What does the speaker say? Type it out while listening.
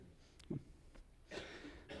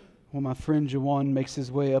Well, my friend Jawan makes his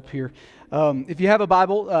way up here. If you have a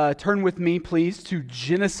Bible, turn with me, please, to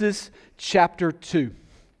Genesis chapter 2.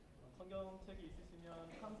 성경책이 있으시면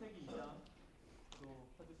창세기 2장로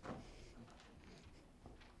펴주세요.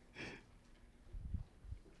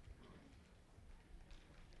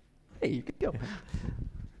 Hey, you can go.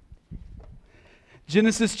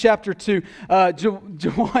 Genesis chapter 2.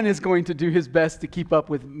 Jawan is going to do his best to keep up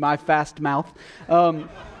with my fast mouth.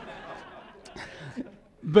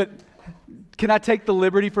 But can I take the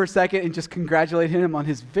liberty for a second and just congratulate him on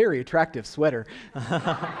his very attractive sweater?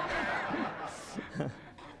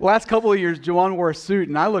 Last couple of years, Jawan wore a suit,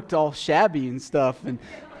 and I looked all shabby and stuff. And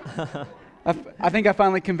I think I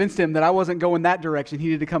finally convinced him that I wasn't going that direction. He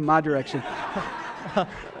needed to come my direction.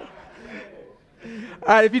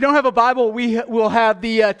 All right, if you don't have a Bible, we will have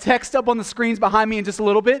the text up on the screens behind me in just a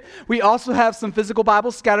little bit. We also have some physical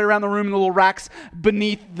Bibles scattered around the room in the little racks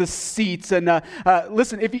beneath the seats. And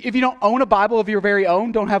listen, if you don't own a Bible of your very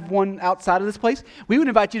own, don't have one outside of this place, we would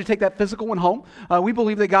invite you to take that physical one home. We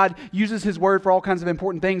believe that God uses His Word for all kinds of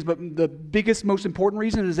important things, but the biggest, most important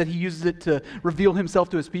reason is that He uses it to reveal Himself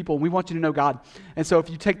to His people. And we want you to know God. And so if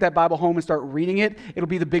you take that Bible home and start reading it, it'll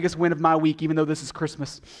be the biggest win of my week, even though this is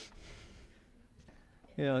Christmas.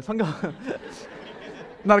 예, 성경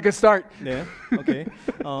Not a good start. 네, 오케이.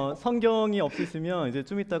 성경이 없으시면 이제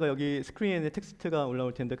좀 이따가 여기 스크린에 텍스트가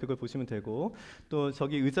올라올 텐데 그걸 보시면 되고 또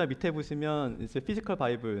저기 의자 밑에 보시면 이제 피지컬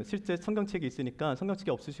바이블 실제 성경책이 있으니까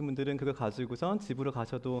성경책이 없으신 분들은 그거 가지고선 집으로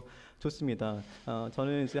가셔도 좋습니다.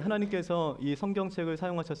 저는 이제 하나님께서 이 성경책을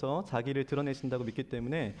사용하셔서 자기를 드러내신다고 믿기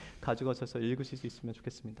때문에 가져가셔서 읽으실 수 있으면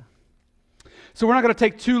좋겠습니다. So we're not going to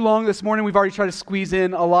take too long this morning. We've already tried to squeeze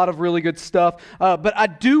in a lot of really good stuff. But I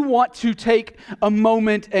do want to take a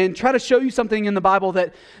moment and try to show you something in the Bible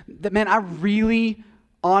that man, I really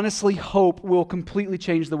honestly hope will completely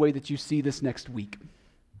change the way that you see this next week.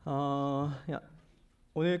 오늘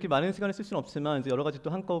이렇게 많은 시간을 쓸 수는 없지만 이제 여러 가지 또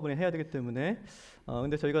한꺼번에 해야 되기 때문에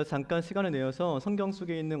근데 저희가 잠깐 시간을 내어서 성경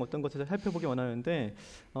속에 있는 어떤 것을 살펴보기 원하는데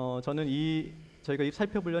저는 저희가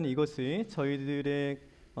살펴보려는 이것이 저희들의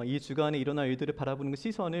이 주간에 일어날 일들을 바라보는 그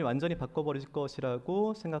시선을 완전히 바꿔버릴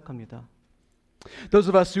것이라고 생각합니다. Those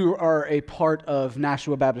of us who are a part of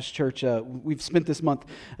Nashua Baptist Church, we've spent this month,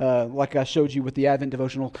 like I showed you with the Advent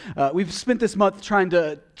devotional, we've spent this month trying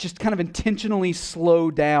to just kind of intentionally slow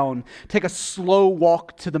down, take a slow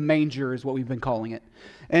walk to the manger is what we've been calling it.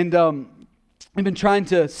 And we've been trying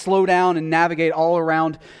to slow down and navigate all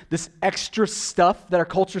around this extra stuff that our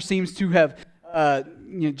culture seems to have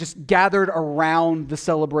just gathered around the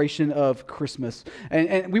celebration of Christmas.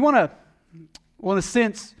 And we want to, in a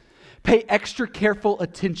sense, pay extra careful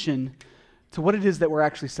attention to what it is that we're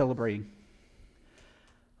actually celebrating.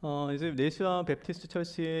 이제 내슈아 베프티스트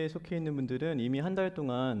철시에 속해 있는 분들은 이미 한 달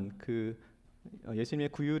동안 그 예수님의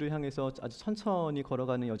구유를 향해서 아주 천천히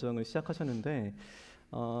걸어가는 여정을 시작하셨는데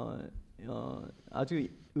아주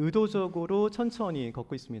의도적으로 천천히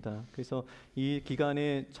걷고 있습니다. 그래서 이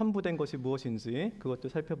기간에 첨부된 것이 무엇인지 그것도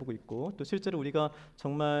살펴보고 있고 또 실제로 우리가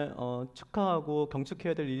정말 축하하고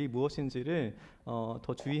경축해야 될 일이 무엇인지를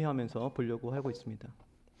더 주의하면서 보려고 하고 있습니다.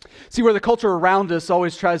 See, where the culture around us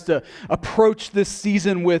always tries to approach this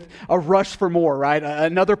season with a rush for more, right?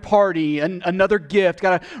 Another party, another gift.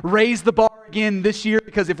 Got to raise the bar again this year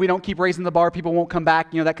because if we don't keep raising the bar, people won't come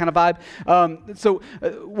back, that kind of vibe. So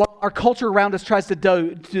while our culture around us tries to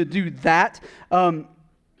do that,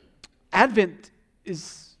 Advent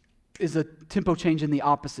is a tempo change in the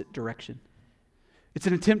opposite direction. It's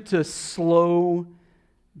an attempt to slow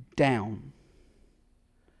down.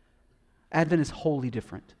 Advent is wholly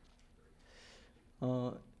different.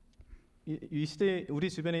 이 시대 우리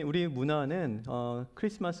주변에 우리 문화는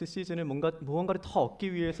크리스마스 시즌을 무언가를 더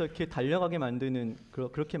얻기 위해서 이렇게 달려가게 만드는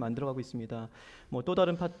그렇게 만들어가고 있습니다. 뭐 또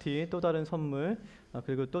다른 파티, 또 다른 선물,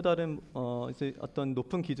 그리고 또 다른 이제 어떤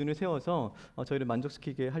높은 기준을 세워서 저희를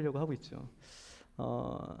만족시키게 하려고 하고 있죠.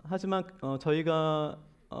 하지만 저희가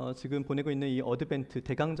지금 보내고 있는 이 어드벤트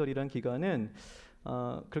대강절이라는 기간은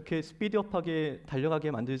그렇게 스피드업하게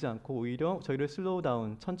달려가게 만들지 않고 오히려 저희를 슬로우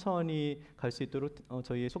다운, 천천히 갈 수 있도록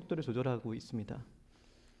저희의 속도를 조절하고 있습니다.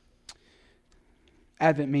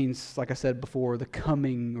 Advent means, like I said before, the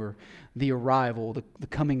coming or the arrival, the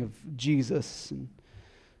coming of Jesus. And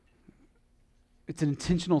it's an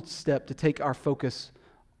intentional step to take our focus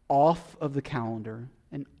off of the calendar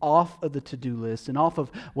and off of the to-do list and off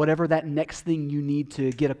of whatever that next thing you need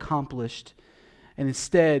to get accomplished, and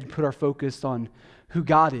instead put our focus on who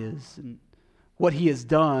God is and what He has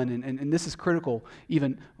done, and this is critical,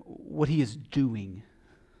 even what He is doing.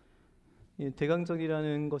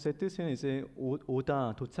 대강적이라는 것의 뜻은 이제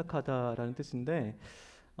오다, 도착하다라는 뜻인데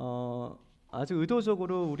아주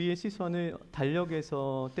의도적으로 우리의 시선을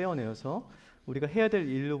달력에서 떼어내어서 우리가 해야 될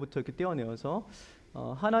일로부터 이렇게 떼어내어서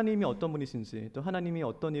하나님이 어떤 분이신지 또 하나님이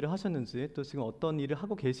어떤 일을 하셨는지 또 지금 어떤 일을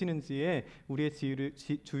하고 계시는지에 우리의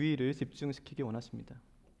주의를 집중시키기 원하십니다.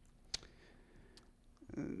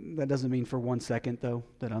 That doesn't mean for one second, though,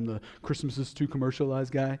 that I'm the Christmas is too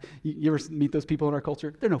commercialized guy. You ever meet those people in our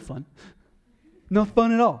culture? They're no fun. No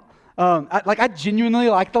fun at all. I genuinely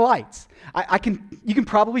like the lights. You can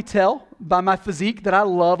probably tell by my physique that I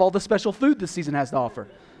love all the special food this season has to offer.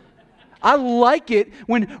 I like it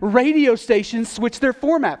when radio stations switch their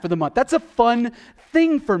format for the month. That's a fun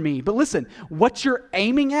thing for me. But listen, what you're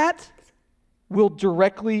aiming at will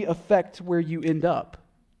directly affect where you end up.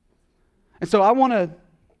 And so I want to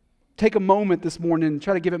take a moment this morning and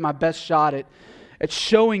try to give it my best shot at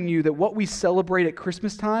showing you that what we celebrate at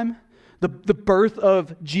Christmas time, the birth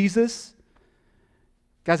of Jesus,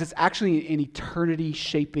 guys, it's actually an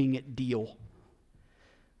eternity-shaping deal.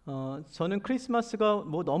 저는 크리스마스가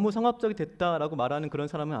뭐 너무 상업적이 됐다라고 말하는 그런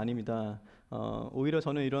사람은 아닙니다. 오히려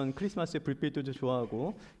저는 이런 크리스마스의 불빛들도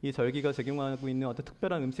좋아하고 이 절기가 제공하고 있는 어떤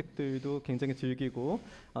특별한 음식들도 굉장히 즐기고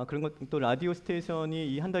그런 것 또 라디오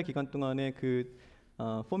스테이션이 이 한 달 기간 동안에 그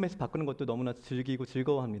포맷을 바꾸는 것도 너무나 즐기고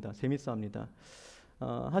즐거워합니다. 재밌어합니다.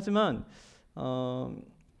 하지만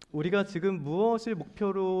우리가 지금 무엇을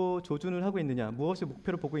목표로 조준을 하고 있느냐, 무엇을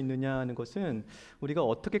목표로 보고 있느냐 하는 것은 우리가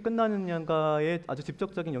어떻게 끝나느냐에 아주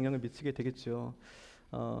직접적인 영향을 미치게 되겠죠.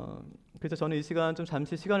 그래서 저는 이 시간 좀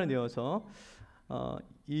잠시 시간을 내어서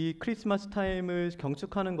이 크리스마스 타임을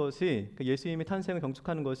경축하는 것이 예수님의 탄생을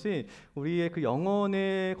경축하는 것이 우리의 그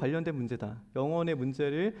영혼에 관련된 문제다. 영혼의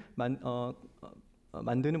문제를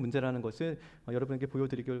만드는 문제라는 것을 여러분에게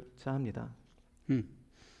보여드리고자 합니다.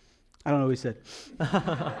 I don't know what he said.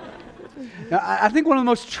 Now, I think one of the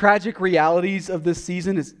most tragic realities of this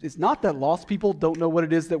season is not that lost people don't know what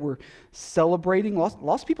it is that we're celebrating.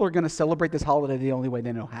 Lost people are going to celebrate this holiday the only way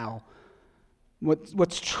they know how.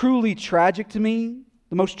 What's truly tragic to me,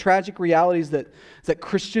 the most tragic reality is that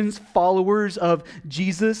Christians, followers of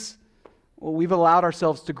Jesus, well, we've allowed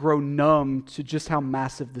ourselves to grow numb to just how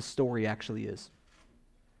massive this story actually is.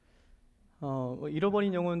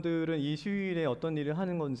 잃어버린 영혼들은 이 휴일에 어떤 일을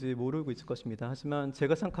하는 건지 모르고 있을 것입니다. 하지만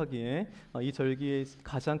제가 생각하기에 이 절기의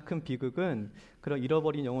가장 큰 비극은 그런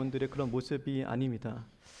잃어버린 영혼들의 그런 모습이 아닙니다.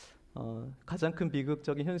 가장 큰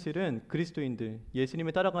비극적인 현실은 그리스도인들,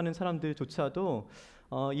 예수님을 따라가는 사람들조차도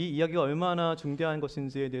이 이야기가 얼마나 중대한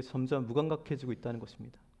것인지에 대해서 점점 무감각해지고 있다는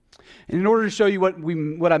것입니다. And in order to show you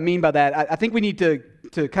what I mean by that, I think we need to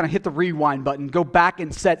kind of hit the rewind button, go back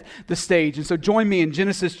and set the stage. And so join me in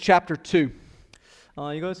Genesis chapter 2.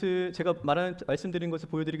 이것을 제가 말씀드린 것을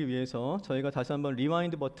보여드리기 위해서 저희가 다시 한번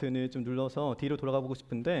리와인드 버튼을 좀 눌러서 뒤로 돌아가 보고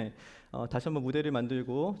싶은데 다시 한번 무대를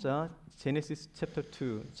만들고 자 제네시스 챕터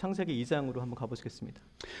 2 창세기 2장으로 한번 가보시겠습니다.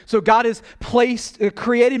 So God has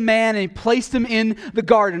created man and He placed him in the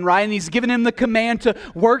garden, right? And He's given him the command to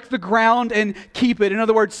work the ground and keep it. In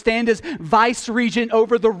other words, stand as vice regent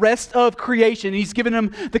over the rest of creation. He's given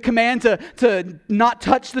him the command to not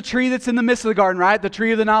touch the tree that's in the midst of the garden, right? The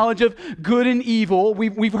tree of the knowledge of good and evil.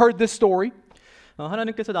 We've heard this story.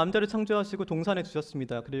 하나님께서 남자를 창조하시고 동산에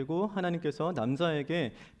주셨습니다. 그리고 하나님께서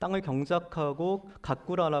남자에게 땅을 경작하고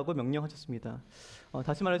가꾸라라고 명령하셨습니다.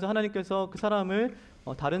 다시 말해서 하나님께서 그 사람을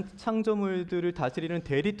다른 창조물들을 다스리는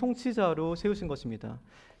대리 통치자로 세우신 것입니다.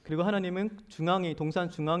 그리고 하나님은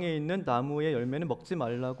동산 중앙에 있는 나무의 열매는 먹지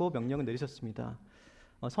말라고 명령을 내리셨습니다.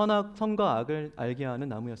 선과 악을 알게 하는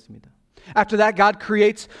나무였습니다. After that, God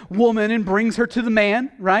creates woman and brings her to the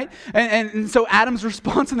man, right? And so Adam's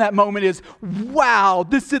response in that moment is, wow,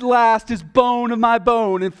 this at last is bone of my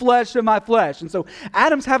bone and flesh of my flesh. And so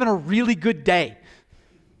Adam's having a really good day.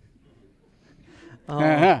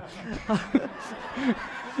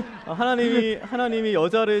 하나님이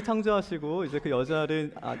여자를 창조하시고 이제 그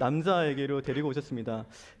여자를 남자에게로 데리고 오셨습니다.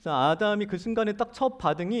 그래서 아담이 그 순간에 딱 첫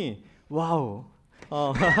반응이 와우.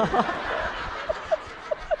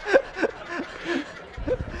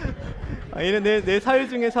 이는 내 살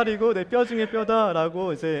중에 살이고 내 뼈 중에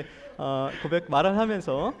뼈다라고 이제 말을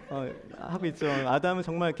하면서 하고 있죠. 아담은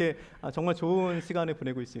정말 이렇게 정말 좋은 시간을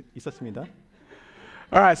보내고 있었습니다.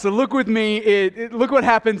 All right, so look with me. Look what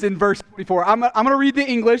happens in verse 24. I'm going to read the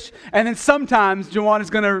English, and then sometimes Jawan is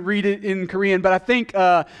going to read it in Korean, but I think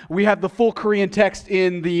we have the full Korean text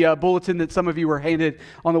in the bulletin that some of you were handed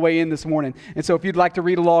on the way in this morning. And so if you'd like to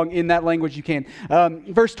read along in that language, you can.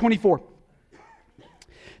 Verse 24.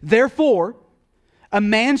 Therefore, a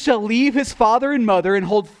man shall leave his father and mother and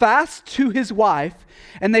hold fast to his wife,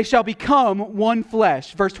 and they shall become one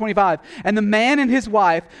flesh. Verse 25. And the man and his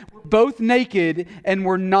wife were both naked and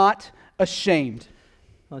were not ashamed.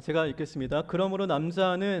 제가 읽겠습니다. 그러므로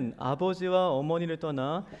남자는 아버지와 어머니를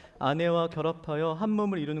떠나 아내와 결합하여 한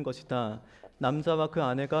몸을 이루는 것이다. 남자와 그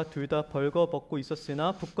아내가 둘 다 벌거벗고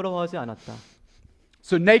있었으나 부끄러워하지 않았다.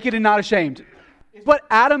 So naked and not ashamed. What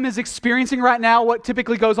Adam is experiencing right now, what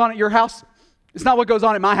typically goes on at your house, it's not what goes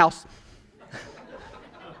on at my house.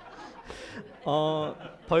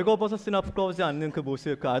 벌거벗었으나 부끄러워하지 않는 그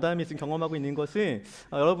모습, 그 아담이 지금 경험하고 있는 것이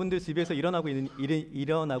여러분들 집에서 일어나고 있는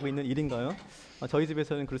일인가요? 저희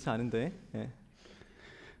집에서는 그렇지 않은데. 예.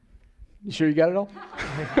 You sure you got it all?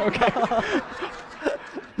 Okay.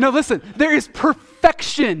 No, listen, there is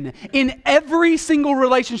perfection in every single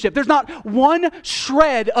relationship. There's not one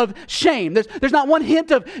shred of shame. There's not one hint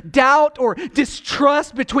of doubt or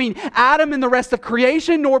distrust between Adam and the rest of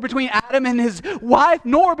creation, nor between Adam and his wife,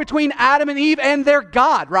 nor between Adam and Eve and their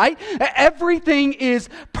God, right? Everything is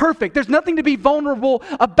perfect. There's nothing to be vulnerable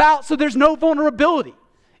about, so there's no vulnerability.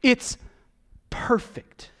 It's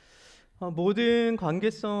perfect. 모든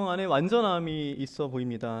관계성 안에 완전함이 있어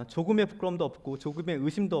보입니다. 조금의 부끄러움도 없고 조금의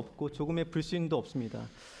의심도 없고 조금의 불신도 없습니다.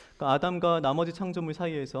 그러니까 아담과 나머지 창조물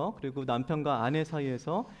사이에서 그리고 남편과 아내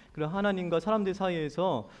사이에서 그리고 하나님과 사람들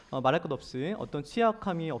사이에서 말할 것 없이 어떤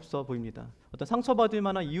취약함이 없어 보입니다. 어떤 상처받을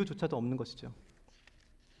만한 이유조차도 없는 것이죠.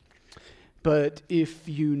 But if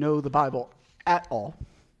you know the Bible at all,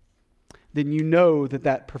 then you know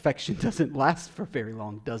that perfection doesn't last for very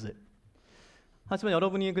long, does it? 하지만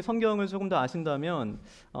여러분이 그 성경을 조금 더 아신다면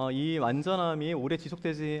이 완전함이 오래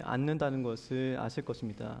지속되지 않는다는 것을 아실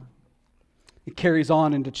것입니다. It carries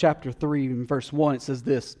on into chapter 3 in verse 1. It says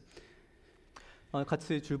this.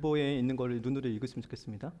 같이 줄보에 있는 것을 눈으로 읽으시면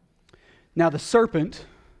좋겠습니다. Now the serpent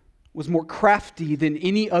was more crafty than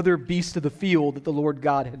any other beast of the field that the Lord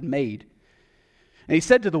God had made. And he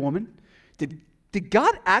said to the woman, Did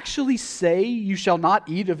God actually say you shall not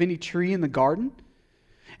eat of any tree in the garden?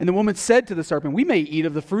 And the woman said to the serpent, We may eat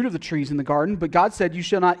of the fruit of the trees in the garden, but God said, You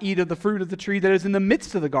shall not eat of the fruit of the tree that is in the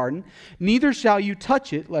midst of the garden, neither shall you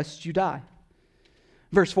touch it, lest you die.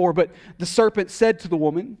 Verse 4, But the serpent said to the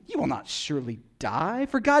woman, You will not surely die,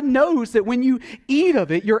 for God knows that when you eat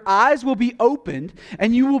of it, your eyes will be opened,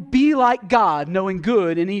 and you will be like God, knowing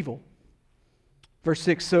good and evil. Verse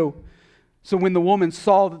 6, So when the woman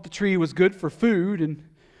saw that the tree was good for food, and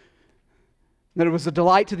that it was a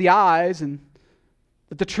delight to the eyes, and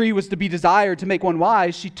that the tree was to be desired to make one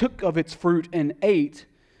wise, she took of its fruit and ate,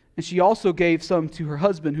 and she also gave some to her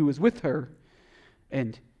husband who was with her,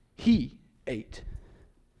 and he ate.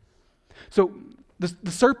 So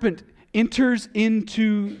the serpent enters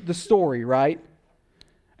into the story, right?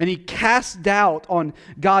 And he casts doubt on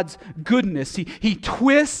God's goodness. He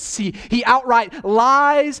twists, he outright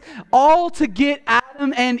lies, all to get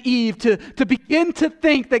Adam and Eve to begin to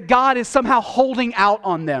think that God is somehow holding out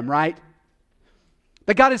on them, right?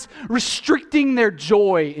 That God is restricting their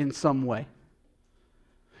joy in some way.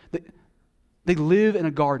 They live in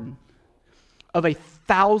a garden of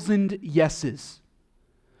 1,000 yeses.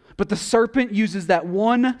 But the serpent uses that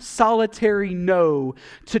one solitary no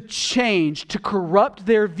to change, to corrupt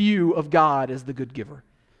their view of God as the good giver.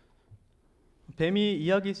 뱀이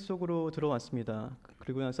이야기 속으로 들어왔습니다.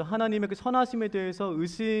 그리고 나서 하나님의 그 선하심에 대해서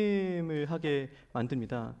의심을 하게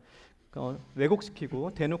만듭니다.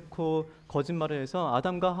 왜곡시키고 대놓고 거짓말을 해서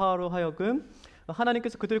아담과 하와로 하여금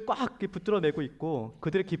하나님께서 그들을 꽉 붙들어 매고 있고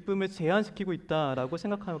그들의 기쁨을 제한시키고 있다라고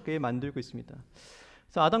생각하게 만들고 있습니다.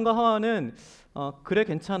 그래서 아담과 하와는 그래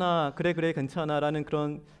괜찮아, 그래 괜찮아라는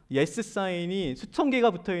그런 예스 사인이 수천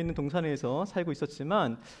개가 붙어 있는 동산에서 살고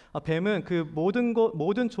있었지만 뱀은 그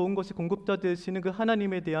모든 좋은 것이 공급자 되시는 그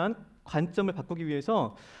하나님에 대한 관점을 바꾸기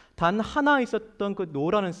위해서 단 하나 있었던 그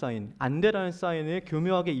노라는 사인, 안 돼라는 사인을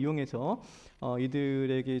교묘하게 이용해서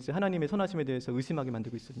이들에게 이제 하나님의 선하심에 대해서 의심하게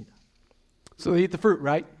만들고 있습니다. So they eat the fruit,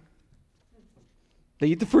 right?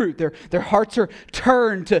 They eat the fruit. Their hearts are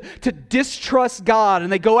turned to distrust God,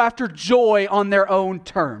 and they go after joy on their own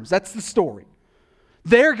terms. That's the story.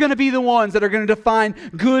 They're going to be the ones that are going to define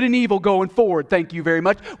good and evil going forward. Thank you very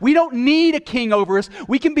much. We don't need a king over us.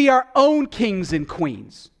 We can be our own kings and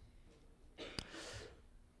queens.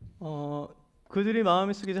 그들이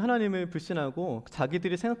마음속에 하나님을 불신하고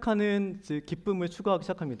자기들이 생각하는 기쁨을 추구하기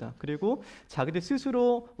시작합니다. 그리고 자기들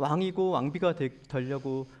스스로 왕이고 왕비가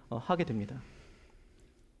되려고 하게 됩니다.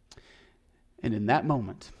 And in that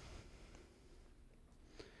moment,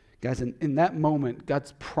 guys, in that moment,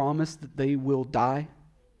 God's promise that they will die,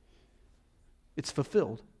 it's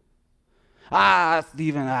fulfilled.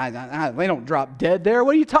 Stephen, they don't drop dead there.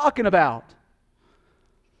 What are you talking about?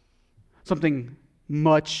 Something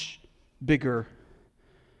much bigger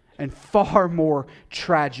and far more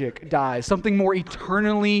tragic dies. Something more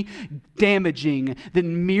eternally damaging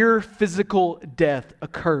than mere physical death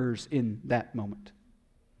occurs in that moment.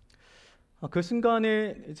 그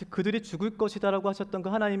순간에 이제 그들이 죽을 것이다라고 하셨던 그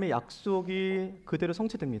하나님의 약속이 그대로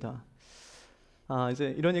성취됩니다.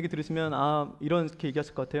 이제 이런 얘기 들으시면 이렇게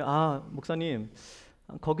얘기하실 것 같아요. 목사님,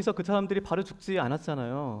 거기서 그 사람들이 바로 죽지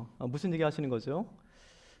않았잖아요. 무슨 얘기 하시는 거죠?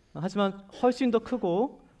 하지만 훨씬 더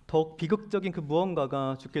크고 더 비극적인 그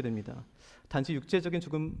무언가가 죽게 됩니다. 단지 육체적인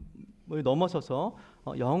죽음을 넘어서서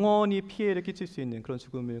영원히 피해를 끼칠 수 있는 그런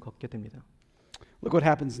죽음을 겪게 됩니다. Look what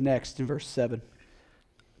happens next in verse 7.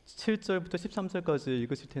 7절부터 13절까지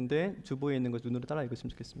읽으실 텐데 주보에 있는 것 눈으로 따라 읽으시면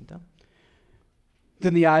좋겠습니다.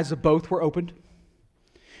 Then the eyes of both were opened,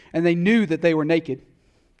 and they knew that they were naked.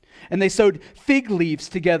 And they sewed fig leaves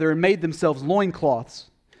together and made themselves loincloths.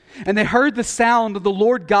 And they heard the sound of the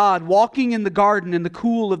Lord God walking in the garden in the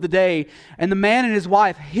cool of the day. And the man and his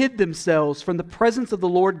wife hid themselves from the presence of the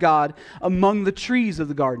Lord God among the trees of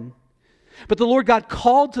the garden. But the Lord God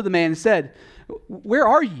called to the man and said, "Where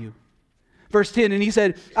are you?" Verse 10, and he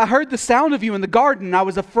said, "I heard the sound of you in the garden, and I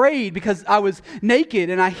was afraid because I was naked,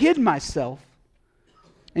 and I hid myself."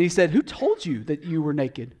 And he said, "Who told you that you were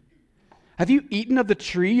naked? Have you eaten of the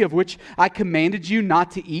tree of which I commanded you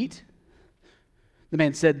not to eat?" The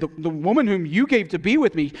man said, the woman whom you gave to be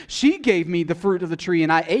with me, she gave me the fruit of the tree,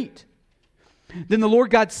 and I ate." Then the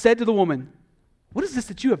Lord God said to the woman, "What is this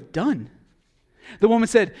that you have done?" The woman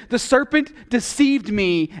said, "The serpent deceived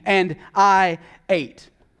me, and I ate."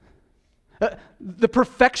 The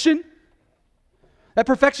perfection, that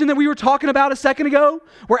perfection that we were talking about a second ago,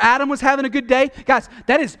 where Adam was having a good day, guys,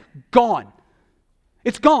 that is gone.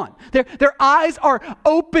 It's gone. Their eyes are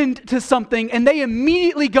opened to something and they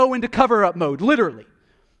immediately go into cover-up mode, literally.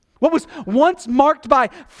 What was once marked by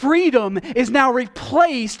freedom is now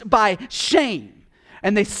replaced by shame.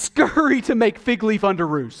 And they scurry to make fig leaf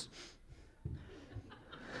underoos.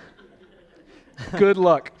 Good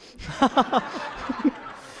luck.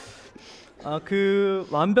 그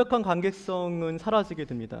완벽한 관계성은 사라지게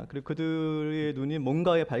됩니다. 그리고 그들의 눈이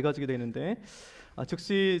뭔가에 밝아지게 되는데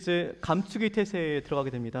즉시 이제 감추기 태세에 들어가게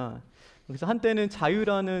됩니다. 그래서 한때는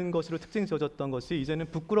자유라는 것으로 특징 지어졌던 것이 이제는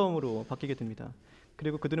부끄러움으로 바뀌게 됩니다.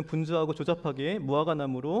 그리고 그들은 분주하고 조잡하게 무화과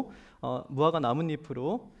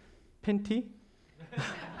나뭇잎으로 팬티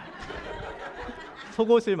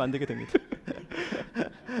속옷을 만들게 됩니다.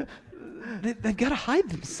 They've got to hide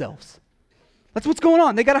themselves. That's what's going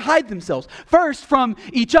on. They got to hide themselves. First, from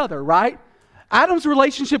each other, right? Adam's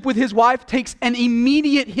relationship with his wife takes an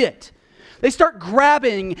immediate hit. They start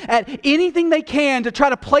grabbing at anything they can to try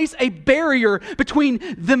to place a barrier between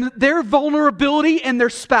their vulnerability and their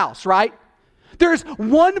spouse, right? There's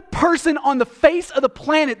one person on the face of the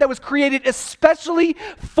planet that was created especially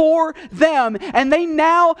for them, and they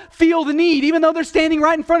now feel the need, even though they're standing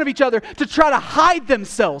right in front of each other, to try to hide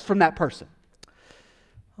themselves from that person.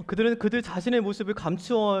 그들은 그들 자신의 모습을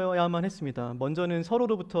감추어야만 했습니다. 먼저는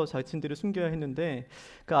서로로부터 자신들을 숨겨야 했는데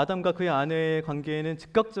그 아담과 그의 아내의 관계에는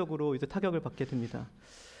즉각적으로 이제 타격을 받게 됩니다.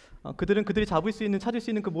 그들은 그들이 찾을 수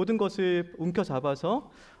있는 그 모든 것을 움켜잡아서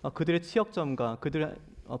그들의 치역점과 그들의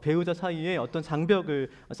배우자 사이에 어떤 장벽을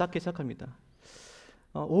쌓기 시작합니다.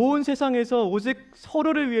 온 세상에서 오직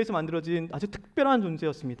서로를 위해서 만들어진 아주 특별한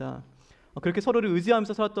존재였습니다. 그렇게 서로를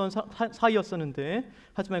의지하면서 살았던 사이였었는데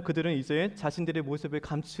하지만 그들은 이제 자신들의 모습을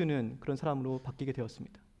감추는 그런 사람으로 바뀌게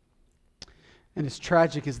되었습니다. And as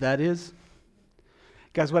tragic as that is,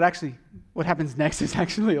 guys, what happens next is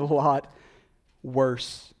actually a lot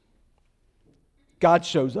worse. God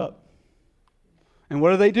shows up. And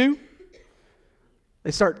what do?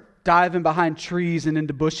 They start diving behind trees and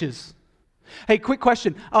into bushes. Hey, quick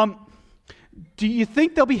question. Do you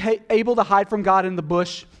think they'll be able to hide from God in the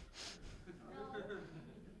bush?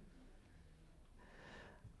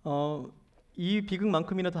 이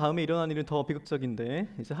비극만큼이나 다음에 일어난 일은 더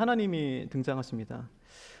비극적인데 이제 하나님이 등장하십니다.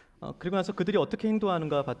 그리고 나서 그들이 어떻게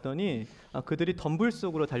행동하는가 봤더니 그들이 덤불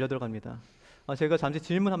속으로 달려들어갑니다. 제가 잠시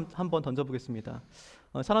질문 한번 던져보겠습니다.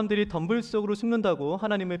 사람들이 덤불 속으로 숨는다고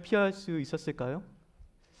하나님을 피할 수 있었을까요?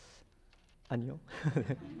 아니요.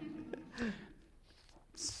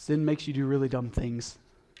 Sin makes you do really dumb things.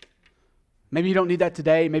 Maybe you don't need that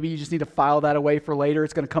today. Maybe you just need to file that away for later.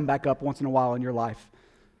 It's going to come back up once in a while in your life.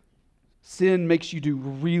 Sin makes you do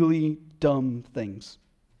really dumb things.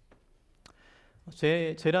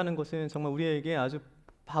 죄라는 것은 정말 우리에게 아주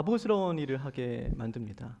바보스러운 일을 하게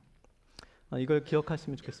만듭니다. 이걸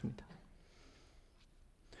기억하시면 좋겠습니다.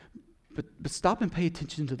 But stop and pay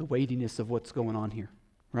attention to the weightiness of what's going on here,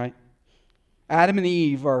 right? Adam and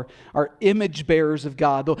Eve are image bearers of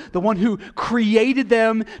God, the one who created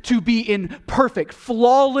them to be in perfect,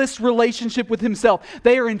 flawless relationship with himself.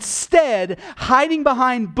 They are instead hiding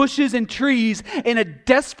behind bushes and trees in a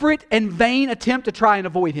desperate and vain attempt to try and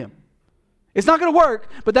avoid him. It's not going to work,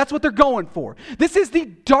 but that's what they're going for. This is the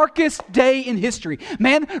darkest day in history.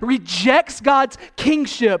 Man rejects God's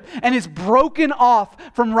kingship and is broken off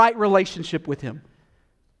from right relationship with him.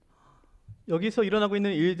 여기서 일어나고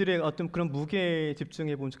있는 일들의 어떤 그런 무게에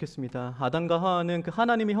집중해 보면 좋겠습니다. 아담과 하와는 그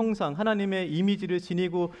하나님의 형상, 하나님의 이미지를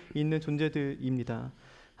지니고 있는 존재들입니다.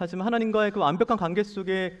 하지만 하나님과의 그 완벽한 관계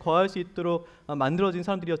속에 거할 수 있도록 만들어진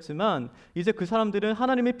사람들이었지만 이제 그 사람들은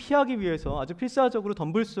하나님을 피하기 위해서 아주 필사적으로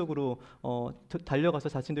덤불 속으로 달려가서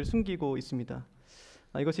자신들을 숨기고 있습니다.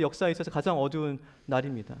 이것이 역사에 있어서 가장 어두운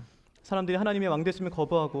날입니다. 사람들이 하나님의 왕되심을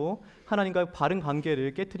거부하고 하나님과의 바른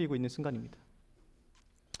관계를 깨트리고 있는 순간입니다.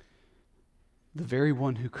 The very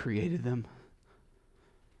one who created them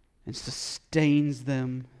and sustains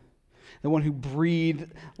them, the one who breathed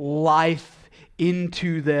life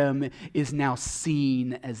into them, is now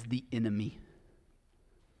seen as the enemy.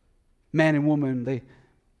 Man and woman,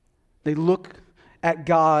 they look at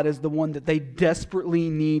God as the one that they desperately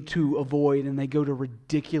need to avoid, and they go to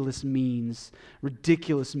ridiculous means,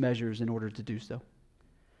 ridiculous measures in order to do so.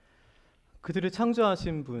 그들을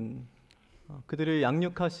창조하신 분, 그들을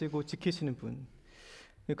양육하시고 지키시는 분,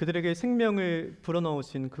 그들에게 생명을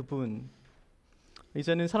불어넣으신 그분,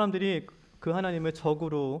 이제는 사람들이 그 하나님을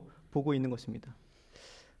적으로 보고 있는 것입니다.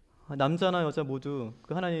 남자나 여자 모두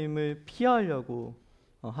그 하나님을 피하려고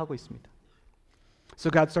하고 있습니다. So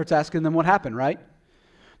God starts asking them what happened, right?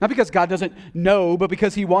 Not because God doesn't know, but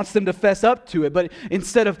because he wants them to fess up to it. But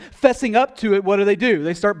instead of fessing up to it, what do?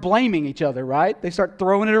 They start blaming each other, right? They start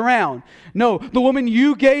throwing it around. No, the woman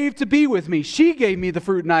you gave to be with me, she gave me the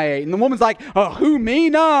fruit and I ate. And the woman's like, oh, who, me?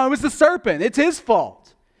 No, it was the serpent. It's his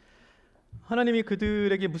fault. 하나님이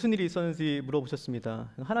그들에게 무슨 일이 있었는지 물어보셨습니다.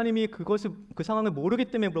 하나님이 그 상황을 모르기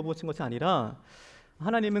때문에 물어보신 것이 아니라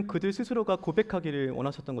하나님은 그들 스스로가 고백하기를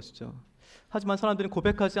원하셨던 것이죠. 하지만 사람들은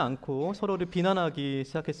고백하지 않고 서로를 비난하기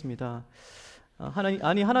시작했습니다.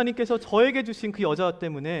 하나님께서 저에게 주신 그 여자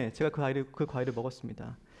때문에 제가 그 과일을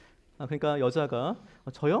먹었습니다. 그러니까 여자가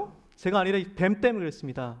저요? 제가 아니라 뱀 때문에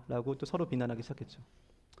그랬습니다. 라고 또 서로 비난하기 시작했죠.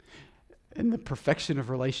 And the perfection of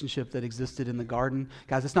relationship that existed in the garden,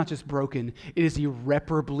 guys, it's not just broken, it is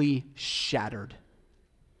irreparably shattered.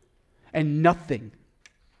 And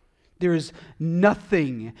there is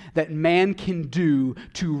nothing that man can do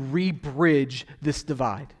to re-bridge this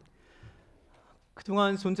divide.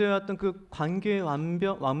 그동안 존재해왔던 그 관계의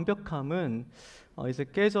완벽함은 이제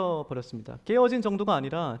깨져 버렸습니다. 깨어진 정도가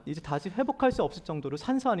아니라 이제 다시 회복할 수 없을 정도로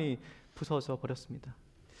산산이 부서져 버렸습니다.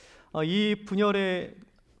 이 분열의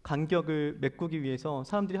간격을 메꾸기 위해서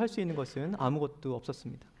사람들이 할 수 있는 것은 아무것도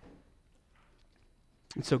없었습니다.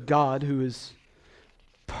 And so God, who is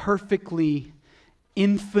perfectly,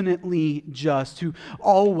 infinitely just, who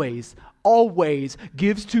always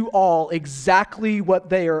gives to all exactly what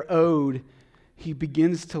they are owed, he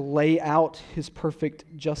begins to lay out his perfect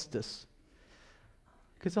justice.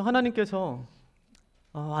 그래서 하나님께서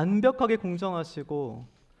완벽하게 공정하시고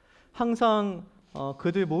항상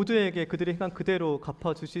그들 모두에게 그들의 행한 그대로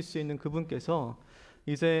갚아주실 수 있는 그분께서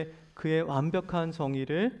이제 그의 완벽한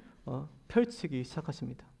정의를 펼치기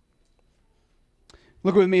시작하십니다.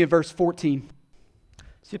 Look with me at verse 14.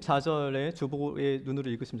 14절의 주보의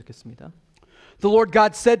눈으로 읽으시면 좋겠습니다. The Lord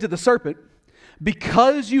God said to the serpent,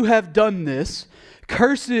 because you have done this,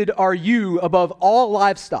 cursed are you above all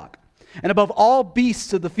livestock and above all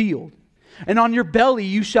beasts of the field. And on your belly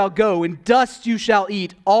you shall go, and dust you shall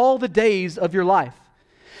eat all the days of your life.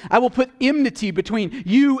 I will put enmity between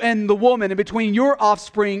you and the woman, and between your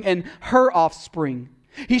offspring and her offspring.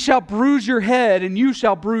 He shall bruise your head, and you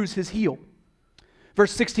shall bruise his heel.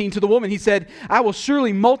 Verse 16, to the woman he said, I will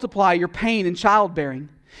surely multiply your pain in childbearing.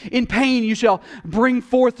 In pain you shall bring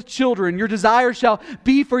forth children. Your desire shall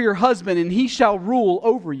be for your husband, and he shall rule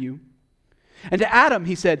over you. And to Adam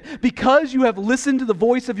he said, because you have listened to the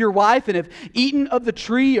voice of your wife and have eaten of the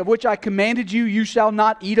tree of which I commanded you, you shall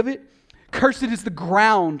not eat of it. Cursed is the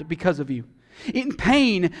ground because of you. In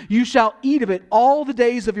pain you shall eat of it all the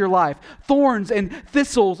days of your life. Thorns and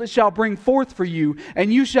thistles it shall bring forth for you,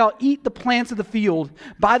 and you shall eat the plants of the field.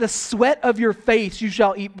 By the sweat of your face you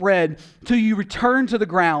shall eat bread, till you return to the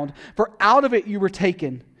ground, for out of it you were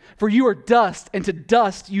taken. For you are dust, and to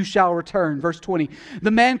dust you shall return. Verse 20,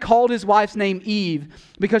 the man called his wife's name Eve,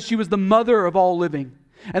 because she was the mother of all living.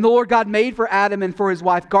 And the Lord God made for Adam and for his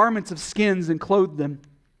wife garments of skins and clothed them.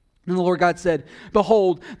 And the Lord God said,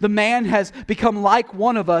 Behold, the man has become like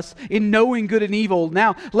one of us in knowing good and evil.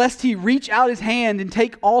 Now, lest he reach out his hand and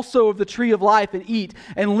take also of the tree of life and eat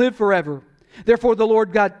and live forever. Therefore the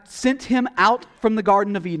Lord God sent him out from the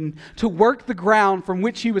Garden of Eden to work the ground from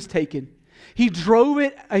which he was taken. He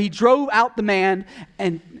drove out the man,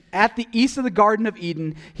 and at the east of the Garden of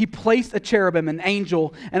Eden, he placed a cherubim, an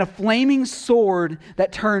angel, and a flaming sword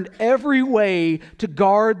that turned every way to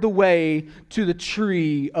guard the way to the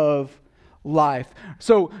tree of life.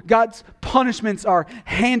 So God's punishments are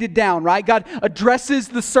handed down, right? God addresses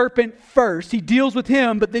the serpent first. He deals with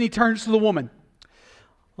him, but then he turns to the woman.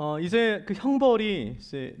 이제 그 형벌이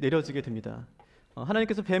이제 내려지게 됩니다.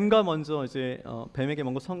 하나님께서 뱀과 먼저 이제 뱀에게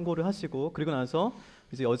먼저 선고를 하시고 그리고 나서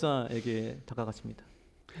이제 여자에게 다가가십니다.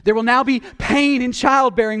 There will now be pain in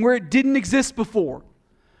childbearing where it didn't exist before.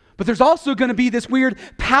 But there's also going to be this weird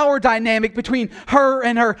power dynamic between her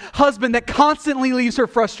and her husband that constantly leaves her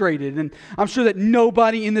frustrated. And I'm sure that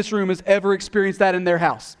nobody in this room has ever experienced that in their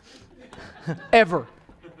house. Ever.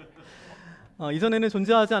 이전에는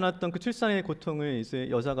존재하지 않았던 그 출산의 고통을 이제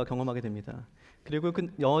여자가 경험하게 됩니다. 그리고 그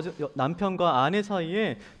남편과 아내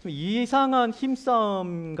사이에 좀 이상한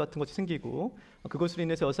힘싸움 같은 것이 생기고 그것으로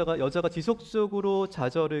인해서 여자가 지속적으로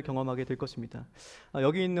좌절을 경험하게 될 것입니다.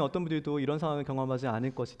 여기 있는 어떤 분들도 이런 상황을 경험하지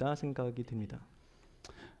않을 것이다 생각이 듭니다.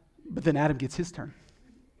 But then Adam gets his turn,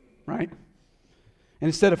 right? And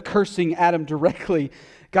instead of cursing Adam directly,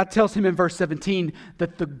 God tells him in verse 17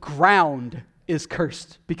 that the ground is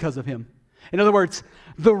cursed because of him. In other words,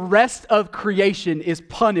 the rest of creation is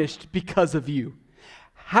punished because of you.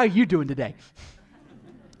 How are you doing today?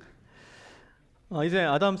 이제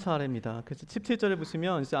아담 사례입니다. 그래서 17절에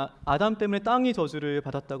보시면 이제 아담 때문에 땅이 저주를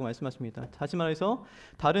받았다고 말씀하십니다. 다시 말해서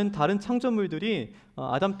다른 창조물들이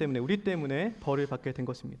아담 때문에 우리 때문에 벌을 받게 된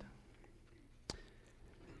것입니다.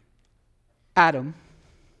 Adam,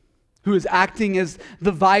 who is acting as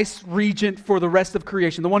the vice regent for the rest of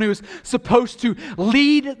creation, the one who is supposed to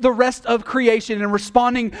lead the rest of creation and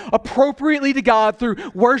responding appropriately to God through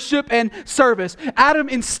worship and service, Adam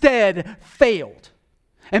instead failed.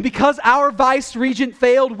 And because our vice regent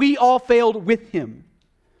failed, we all failed with him.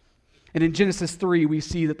 And in Genesis 3, we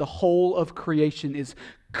see that the whole of creation is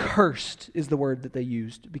cursed, is the word that they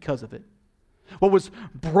used because of it. What was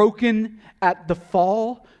broken at the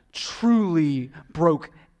fall truly broke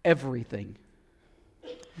everything.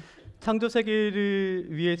 창조 세계를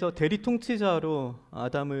위해서 대리 통치자로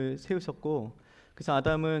아담을 세우셨고, 그래서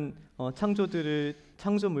아담은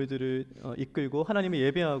창조물들을 이끌고 하나님을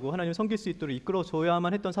예배하고 하나님을 섬길 수 있도록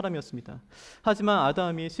이끌어줘야만 했던 사람이었습니다. 하지만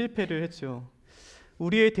아담이 실패를 했죠.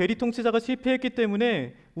 우리의 대리 통치자가 실패했기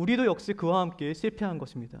때문에 우리도 역시 그와 함께 실패한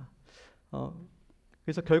것입니다.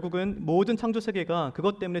 그래서 결국은 모든 창조 세계가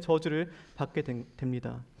그것 때문에 저주를 받게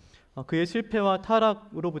됩니다. 그의 실패와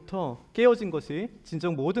타락으로부터 깨어진 것이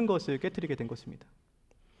진정 모든 것을 깨트리게 된 것입니다.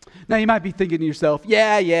 Now you might be thinking to yourself,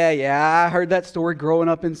 yeah, I heard that story growing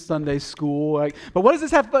up in Sunday school. But what does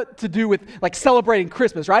this have to do with celebrating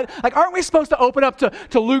Christmas, right? Aren't we supposed to open up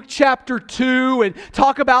to Luke chapter 2 and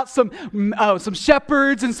talk about some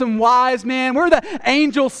shepherds and some wise men? We're the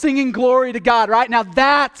angels singing glory to God, right? Now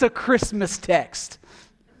that's a Christmas text.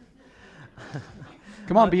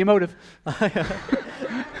 Come on, be emotive.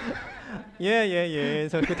 예.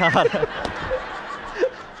 저렇게 다 알아요.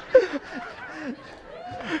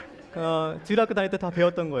 주일학교 다닐 때 다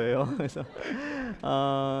배웠던 거예요. 그래서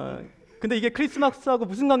근데 이게 크리스마스하고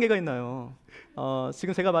무슨 관계가 있나요?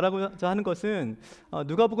 지금 제가 말하고자 하는 것은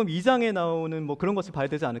누가복음 2장에 나오는 뭐 그런 것을 봐야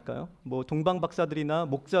되지 않을까요? 뭐 동방 박사들이나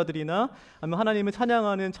목자들이나 아니면 하나님을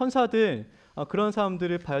찬양하는 천사들 그런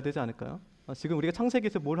사람들을 봐야 되지 않을까요? 지금 우리가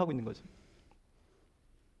창세기에서 뭘 하고 있는 거죠?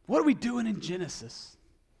 What are we doing in Genesis?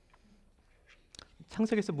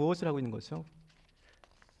 창세기에서 무엇을 하고 있는 거죠?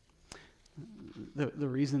 The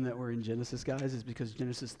reason that we're in Genesis, guys, is because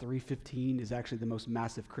Genesis 3:15 is actually the most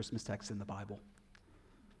massive Christmas text in the Bible.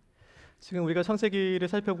 지금 우리가 창세기를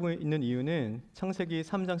살펴보고 있는 이유는 창세기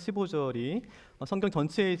 3장 15절이 성경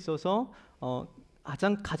전체에 있어서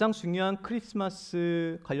가장 중요한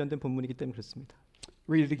크리스마스 관련된 본문이기 때문에 그렇습니다.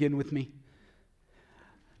 Read it again with me.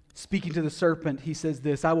 Speaking to the serpent, he says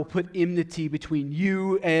this, I will put enmity between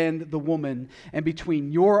you and the woman, and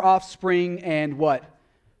between your offspring and what?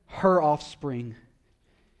 Her offspring.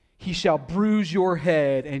 He shall bruise your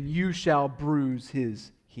head, and you shall bruise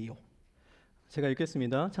his heel. 제가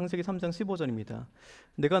읽겠습니다. 창세기 3장 15절입니다.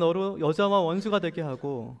 내가 너로 여자와 원수가 되게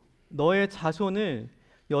하고 너의 자손을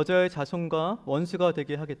여자의 자손과 원수가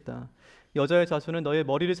되게 하겠다. 여자의 자손은 너의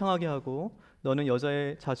머리를 상하게 하고 너는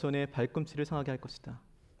여자의 자손의 발꿈치를 상하게 할 것이다.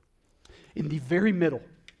 In the very middle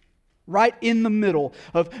right in the middle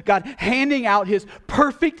of God handing out his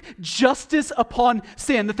perfect justice upon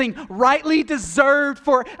sin, the thing rightly deserved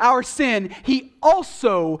for our sin, he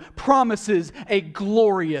also promises a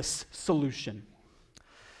glorious solution.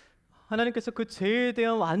 하나님께서 그 죄에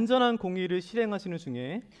대한 완전한 공의를 실행하시는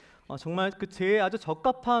중에 정말 그 죄에 아주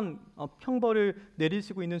적합한 형벌을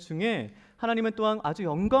내리시고 있는 중에 하나님은 또한 아주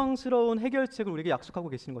영광스러운 해결책을 우리에게 약속하고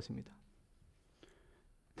계시는 것입니다.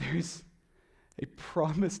 There's a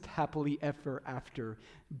promised happily ever after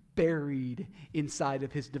buried inside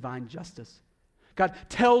of his divine justice. God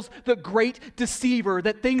tells the great deceiver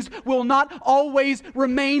that things will not always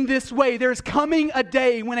remain this way. There's coming a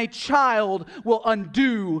day when a child will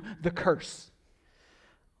undo the curse.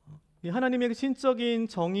 이 하나님의 그 신적인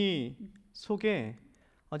정의 속에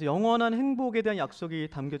아주 영원한 행복에 대한 약속이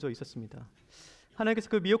담겨져 있었습니다. 하나님께서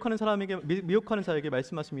그 미혹하는 자에게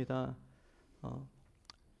말씀하십니다.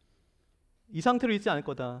 이 상태로 있지 않을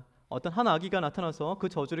거다. 어떤 한 아기가 나타나서 그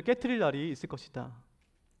저주를 깨트릴 날이 있을 것이다.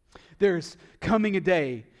 There's coming a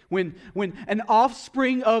day when an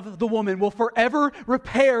offspring of the woman will forever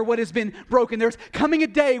repair what has been broken. There's coming a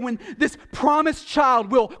day when this promised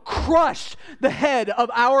child will crush the head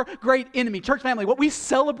of our great enemy. Church family, what we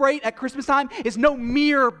celebrate at Christmas time is no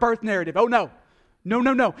mere birth narrative. Oh no.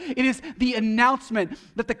 No. It is the announcement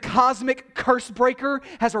that the cosmic curse breaker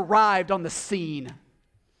has arrived on the scene.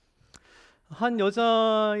 한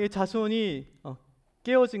여자의 자손이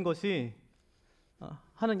깨어진 것이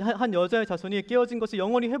한 여자의 자손이 깨어진 것이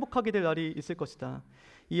영원히 회복하게 될 날이 있을 것이다.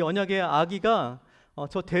 이 언약의 아기가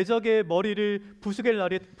저 대적의 머리를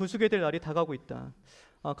부수게 될 날이 다가오고 있다.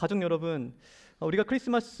 가족 여러분, 우리가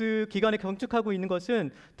크리스마스 기간에 경축하고 있는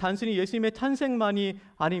것은 단순히 예수님의 탄생만이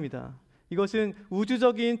아닙니다. 이것은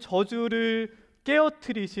우주적인 저주를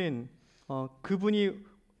깨어뜨리신 그분이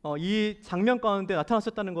이 장면 가운데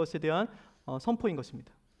나타나셨다는 것에 대한 선포인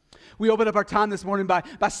것입니다. We opened up our time this morning by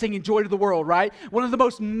singing Joy to the World, right? One of the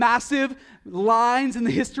most massive lines in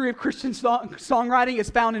the history of Christian songwriting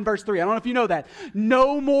is found in verse 3. I don't know if you know that.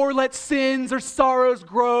 No more let sins or sorrows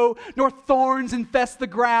grow, nor thorns infest the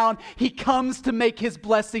ground. He comes to make his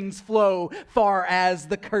blessings flow far as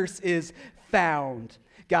the curse is found.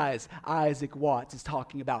 Guys, Isaac Watts is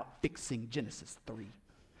talking about fixing Genesis 3.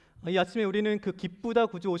 이 아침에 우리는 그 기쁘다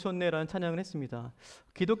구주 오셨네라는 찬양을 했습니다.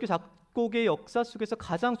 기독교 작곡의 역사 속에서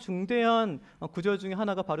가장 중대한 구절 중에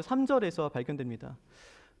하나가 바로 3절에서 발견됩니다.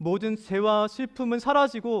 모든 죄와 슬픔은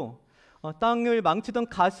사라지고 땅을 망치던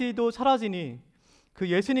가시도 사라지니 그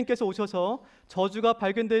예수님께서 오셔서 저주가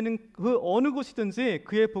발견되는 그 어느 곳이든지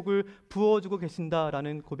그의 복을 부어주고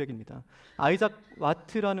계신다라는 고백입니다. 아이작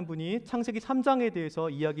와트라는 분이 창세기 3장에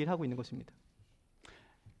대해서 이야기를 하고 있는 것입니다.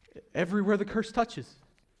 Everywhere the curse touches.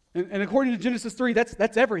 And according to Genesis 3,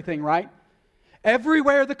 that's everything, right?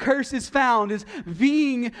 Everywhere the curse is found is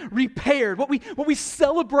being repaired. What we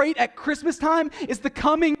celebrate at Christmas time is the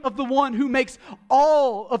coming of the one who makes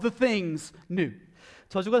all of the things new.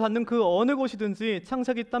 저주가 닿는 그 어느 곳이든지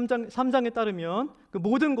창세기 3장에 따르면 그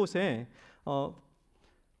모든 곳에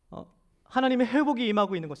하나님의 회복이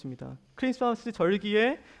임하고 있는 것입니다. 크리스마스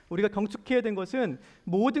절기에 우리가 경축해야 된 것은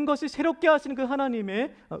모든 것을 새롭게 하시는 그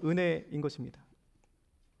하나님의 은혜인 것입니다.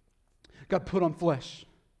 God put on flesh.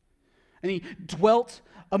 And he dwelt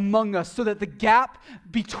among us so that the gap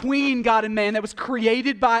between God and man that was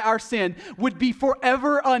created by our sin would be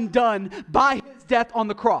forever undone by his death on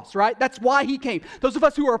the cross, right? That's why he came. Those of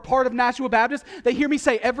us who are a part of Nashua Baptist, they hear me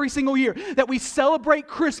say every single year that we celebrate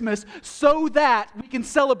Christmas so that we can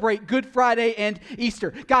celebrate Good Friday and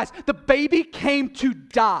Easter. Guys, the baby came to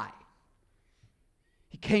die.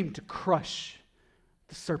 He came to crush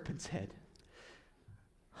the serpent's head.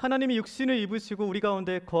 하나님이 육신을 입으시고 우리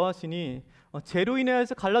가운데 거하시니 죄로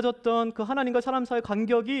인해서 갈라졌던 그 하나님과 사람 사이의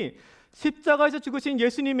간격이 십자가에서 죽으신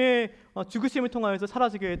예수님의 죽으심을 통하여서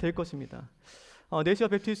사라지게 될 것입니다. 내시와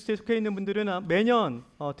베프티스트에 속해 있는 분들은 매년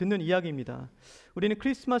듣는 이야기입니다. 우리는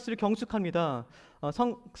크리스마스를 경축합니다.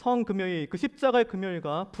 성금요일, 그 십자가의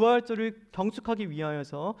금요일과 부활절을 경축하기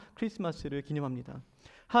위하여서 크리스마스를 기념합니다.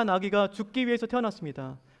 한 아기가 죽기 위해서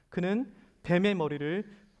태어났습니다. 그는 뱀의 머리를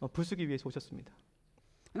부수기 위해서 오셨습니다.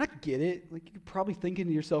 And I get it. Like you're probably thinking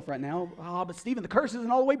to yourself right now, but Stephen, the curse isn't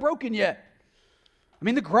all the way broken yet. I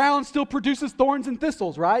mean, the ground still produces thorns and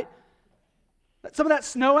thistles, right? Some of that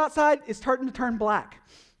snow outside is starting to turn black.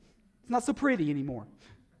 It's not so pretty anymore.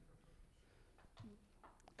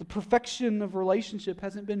 The perfection of relationship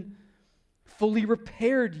hasn't been fully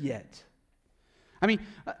repaired yet. I mean,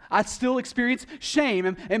 I still experience shame,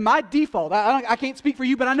 and my default, I can't speak for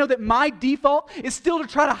you, but I know that my default is still to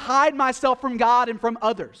try to hide myself from God and from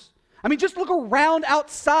others. I mean, just look around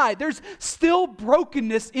outside. There's still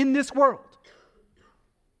brokenness in this world.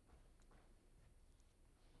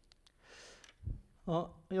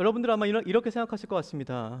 여러분들 아마 이렇게 생각하실 것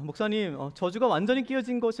같습니다. 목사님, 저주가 완전히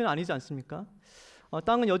끼어진 것은 아니지 않습니까?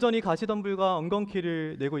 땅은 여전히 가시덤불과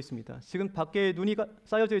엉겅퀴를 내고 있습니다. 지금 밖에 눈이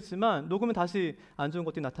쌓여져 있지만 녹으면 다시 안 좋은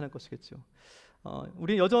것들이 나타날 것이겠죠.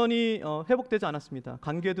 우리 여전히 회복되지 않았습니다.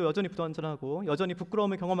 관계도 여전히 불완전하고 여전히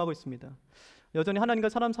부끄러움을 경험하고 있습니다. 여전히 하나님과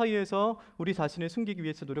사람 사이에서 우리 자신을 숨기기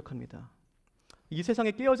위해서 노력합니다. 이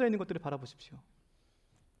세상에 끼어져 있는 것들을 바라보십시오.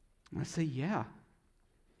 I say, yeah,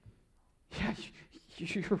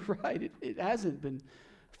 you're right. It hasn't been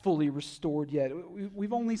fully restored yet.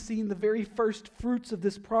 We've only seen the very first fruits of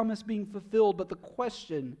this promise being fulfilled, but the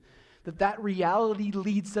question that reality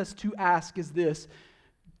leads us to ask is this: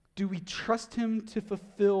 do we trust him to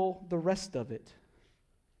fulfill the rest of it?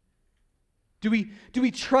 Do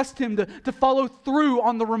we trust him to follow through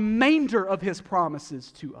on the remainder of his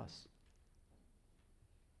promises to us?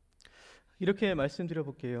 이렇게 말씀드려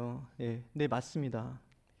볼게요. 네, 맞습니다.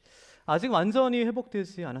 아직 완전히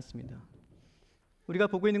회복되지 않았습니다. 우리가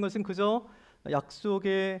보고 있는 것은 그저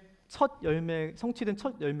약속의 첫 열매, 성취된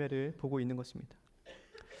첫 열매를 보고 있는 것입니다.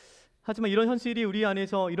 하지만 이런 현실이 우리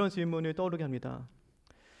안에서 이런 질문을 떠오르게 합니다.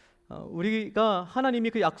 우리가 하나님이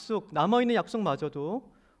그 약속, 남아있는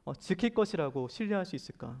약속마저도 지킬 것이라고 신뢰할 수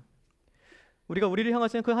있을까? 우리가 우리를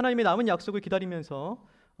향하신 그 하나님의 남은 약속을 기다리면서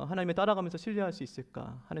하나님을 따라가면서 신뢰할 수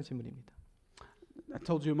있을까 하는 질문입니다. I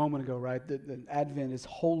told you a moment ago, right, that Advent is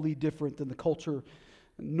wholly different than the culture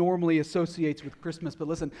normally associates with Christmas. But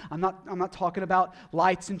listen, I'm not talking about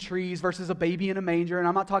lights and trees versus a baby in a manger, and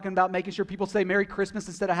I'm not talking about making sure people say Merry Christmas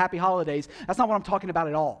instead of Happy Holidays. That's not what I'm talking about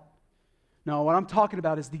at all. No, what I'm talking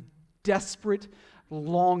about is the desperate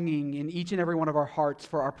longing in each and every one of our hearts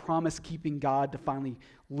for our promise-keeping God to finally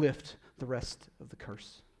lift the rest of the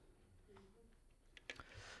curse.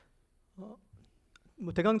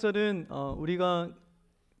 대강절은 우리가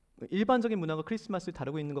일반적인 문화가 크리스마스를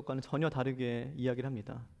다루고 있는 것과는 전혀 다르게 이야기를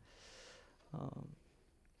합니다.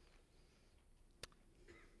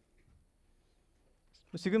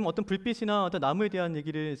 지금 어떤 불빛이나 어떤 나무에 대한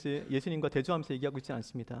얘기를 이제 예수님과 대조하면서 얘기하고 있지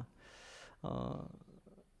않습니다.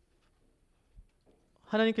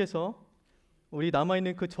 하나님께서 우리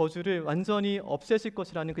남아있는 그 저주를 완전히 없애실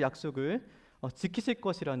것이라는 그 약속을 지키실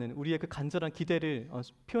것이라는 우리의 그 간절한 기대를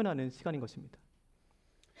표현하는 시간인 것입니다.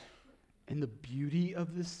 And the beauty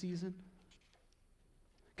of this season,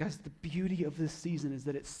 guys, the beauty of this season is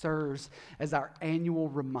that it serves as our annual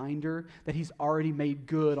reminder that he's already made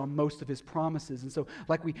good on most of his promises. And so,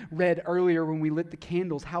 like we read earlier when we lit the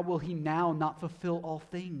candles, how will he now not fulfill all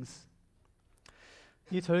things?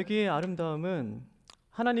 이 절기의 아름다움은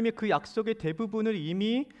하나님의 그 약속의 대부분을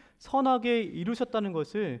이미 선하게 이루셨다는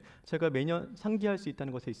것을 제가 매년 상기할 수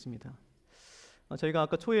있다는 것에 있습니다. 저희가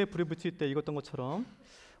아까 초에 불을 붙일 때 읽었던 것처럼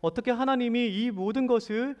어떻게 하나님이 이 모든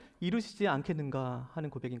것을 이루시지 않겠는가 하는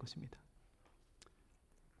고백인 것입니다.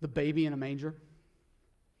 The baby in a manger,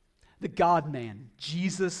 the God-man,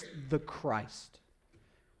 Jesus the Christ,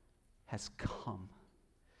 has come.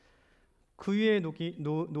 그 위에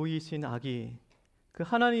놓이신 아기, 그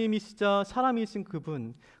하나님이시자 사람이신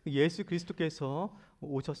그분, 예수 그리스도께서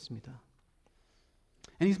오셨습니다.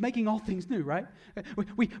 And he's making all things new, right?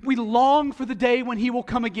 We long for the day when he will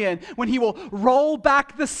come again, when he will roll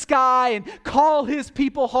back the sky and call his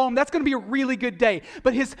people home. That's going to be a really good day.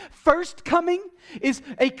 But his first coming is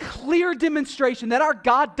a clear demonstration that our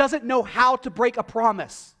God doesn't know how to break a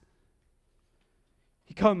promise.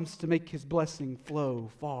 He comes to make his blessing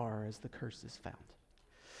flow far as the curse is found.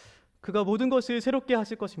 그가 모든 것을 새롭게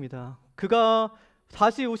하실 것입니다. 그가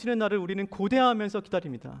다시 오시는 날을 우리는 고대하면서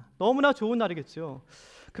기다립니다. 너무나 좋은 날이겠죠.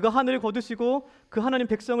 그가 하늘을 거두시고 그 하나님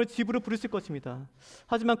백성을 집으로 부르실 것입니다.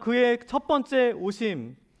 하지만 그의 첫 번째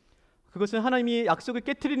오심, 그것은 하나님이 약속을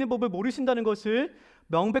깨트리는 법을 모르신다는 것을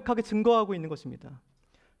명백하게 증거하고 있는 것입니다.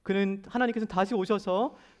 그는 하나님께서는 다시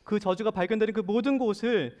오셔서 그 저주가 발견되는 그 모든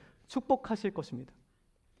곳을 축복하실 것입니다.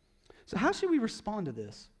 So how should we respond to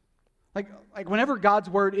this? Like whenever God's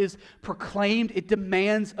word is proclaimed, it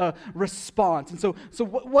demands a response. And so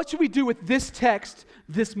what should we do with this text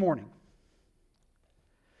this morning?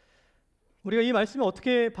 우리가 이 말씀에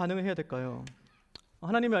어떻게 반응을 해야 될까요?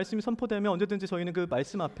 하나님의 말씀이 선포되면 언제든지 저희는 그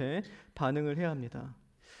말씀 앞에 반응을 해야 합니다.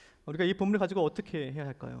 우리가 이 본문을 가지고 어떻게 해야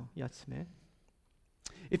할까요? 이 아침에.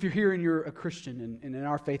 If you're here and you're a Christian, and in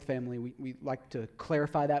our faith family, we like to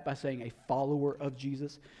clarify that by saying a follower of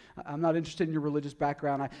Jesus. I'm not interested in your religious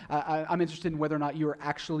background. I'm interested in whether or not you are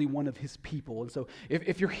actually one of his people. And so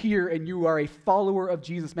if you're here and you are a follower of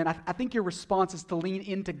Jesus, man, I think your response is to lean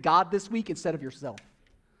into God this week instead of yourself.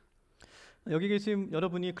 여기 계신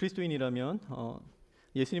여러분이 그리스도인이라면,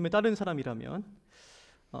 예수님을 따르는 사람이라면,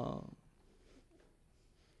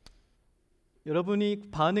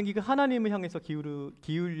 여러분이 반응이 그 하나님을 향해서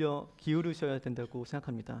기울으셔야 된다고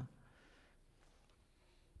생각합니다.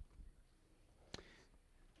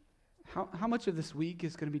 How much of this week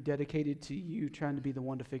is going to be dedicated to you trying to be the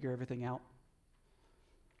one to figure everything out?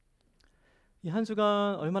 이 한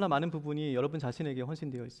주간 얼마나 많은 부분이 여러분 자신에게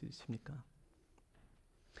헌신되어 있으십니까?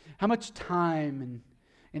 How much time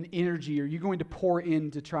and energy are you going to pour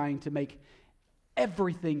into trying to make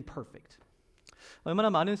everything perfect?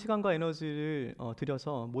 얼마나 많은 시간과 에너지를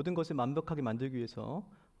들여서 모든 것을 완벽하게 만들기 위해서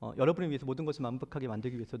여러분을 위해서 모든 것을 완벽하게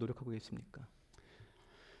만들기 위해서 노력하고 계십니까?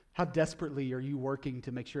 How desperately are you working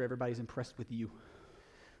to make sure everybody's impressed with you?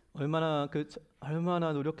 얼마나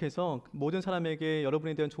노력해서 모든 사람에게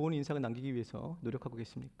여러분에 대한 좋은 인상을 남기기 위해서 노력하고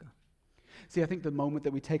계십니까? See, I think the moment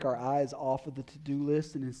that we take our eyes off of the to-do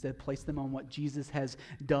list and instead place them on what Jesus has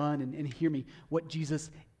done and hear me, what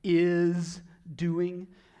Jesus is doing,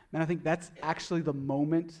 man, I think that's actually the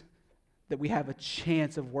moment that we have a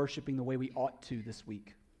chance of worshiping the way we ought to this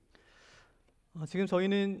week. 지금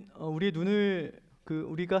저희는 우리의 눈을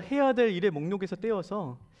우리가 해야 될 일의 목록에서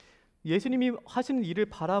떼어서 예수님이 하시는 일을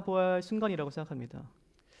바라보아야 할 순간이라고 생각합니다.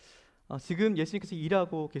 지금 예수님께서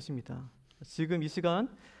일하고 계십니다. 지금 이 시간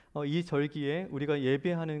이 절기에 우리가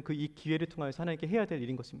예배하는 이 기회를 통하여서 하나님께 해야 될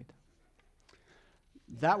일인 것입니다.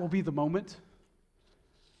 That will be the moment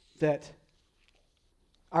that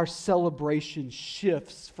our celebration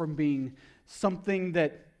shifts from being something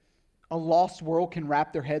that a lost world can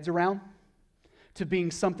wrap their heads around to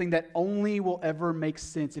being something that only will ever make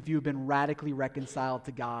sense if you have been radically reconciled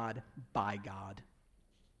to God by God.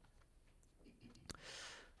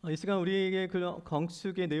 이 시간 우리에게 그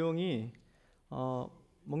건축의 내용이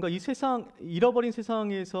뭔가 이 세상 잃어버린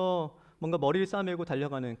세상에서 뭔가 머리를 싸매고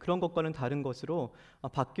달려가는 그런 것과는 다른 것으로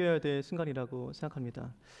바뀌어야 될 순간이라고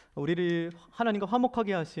생각합니다. 우리를 하나님과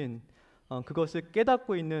화목하게 하신 그것을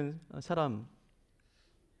깨닫고 있는 사람,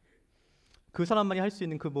 그 사람만이 할 수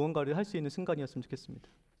있는 그 무언가를 할 수 있는 순간이었으면 좋겠습니다.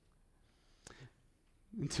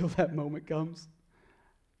 Until that moment comes,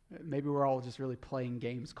 maybe we're all just really playing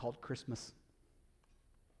games called Christmas.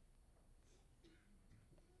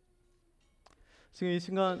 지금 이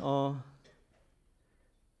순간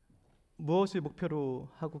무엇을 목표로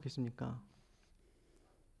하고 계십니까?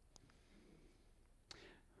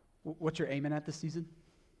 What's your aiming at this season?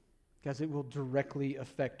 Guys, it will directly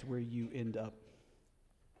affect where you end up.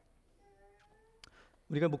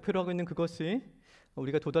 우리가 목표로 하고 있는 그것이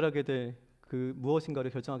우리가 도달하게 될 그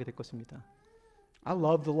무엇인가를 결정하게 될 것입니다. I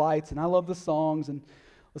love the lights and I love the songs and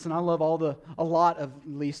listen, I love a lot of at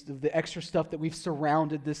least of the extra stuff that we've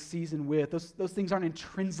surrounded this season with. Those things aren't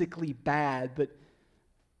intrinsically bad, but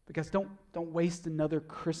guys, don't waste another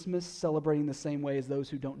Christmas celebrating the same way as those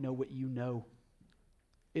who don't know what you know.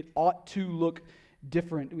 It ought to look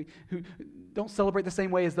different. Who don't celebrate the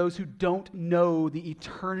same way as those who don't know the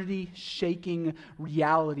eternity-shaking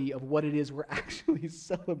reality of what it is we're actually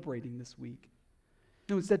celebrating this week.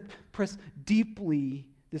 No, instead, press deeply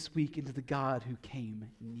this week into the God who came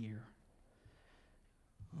near.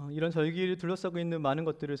 이런 절기를 둘러싸고 있는 많은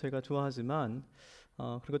것들을 저희가 좋아하지만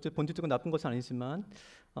그런 것들 본질적으로 나쁜 것은 아니지만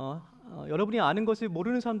여러분이 아는 것을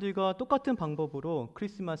모르는 사람들과 똑같은 방법으로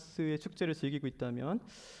크리스마스의 축제를 즐기고 있다면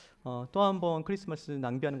또 한 번 크리스마스를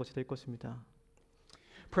낭비하는 것이 될 것입니다.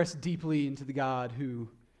 Press deeply into the God who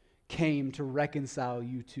came to reconcile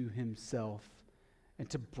you to himself and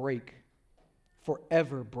to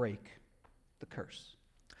forever break the curse.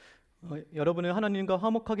 여러분을 하나님과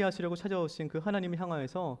화목하게 하시려고 찾아오신 그 하나님을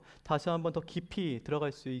향하여서 다시 한번 더 깊이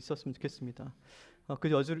들어갈 수 있었으면 좋겠습니다. 그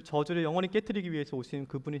저주를 영원히 깨뜨리기 위해서 오신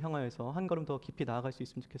그분을 향하여서 한 걸음 더 깊이 나아갈 수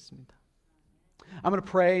있으면 좋겠습니다. I'm going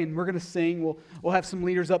to pray and we're going to sing. We'll have some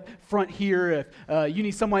leaders up front here. If you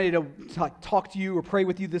need somebody to talk to you or pray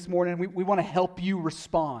with you this morning, we want to help you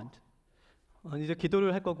respond. 이제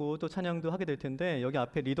기도를 할 거고 또 찬양도 하게 될 텐데 여기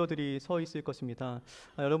앞에 리더들이 서 있을 것입니다.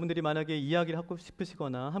 여러분들이 만약에 이야기를 하고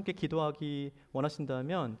싶으시거나 함께 기도하기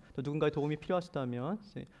원하신다면 또 누군가의 도움이 필요하시다면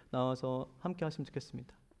나와서 함께 하시면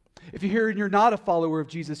좋겠습니다. If you're here and you're not a follower of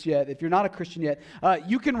Jesus yet, if you're not a Christian yet,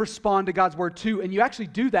 you can respond to God's word too, and you actually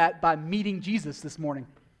do that by meeting Jesus this morning.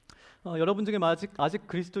 여러분 중에 아직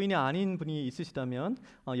그리스도인이 아닌 분이 있으시다면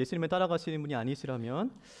예수님을 따라가시는 분이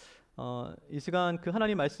아니시라면 이 시간 그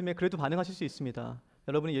하나님 말씀에 그래도 반응하실 수 있습니다.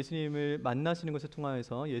 여러분이 예수님을 만나시는 것을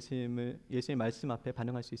통하여서 예수님의 말씀 앞에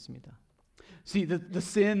반응할 수 있습니다. See, the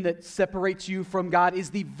sin that separates you from God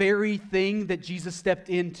is the very thing that Jesus stepped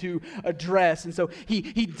in to address. And so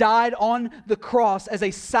he died on the cross as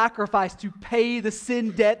a sacrifice to pay the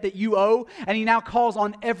sin debt that you owe, and he now calls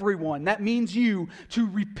on everyone. That means you to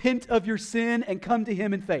repent of your sin and come to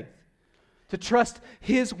him in faith, to trust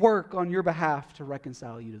his work on your behalf to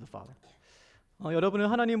reconcile you to the Father. 여러분을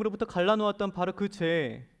하나님으로부터 갈라놓았던 바로 그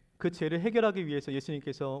죄를 해결하기 위해서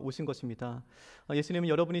예수님께서 오신 것입니다. 예수님은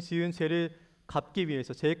여러분이 지은 죄를 갚기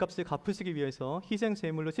위해서, 죄의 값을 갚으시기 위해서 희생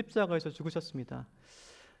제물로 십자가에서 죽으셨습니다.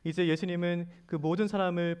 이제 예수님은 그 모든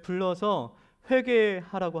사람을 불러서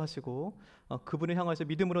회개하라고 하시고 그분을 향해서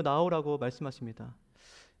믿음으로 나오라고 말씀하십니다.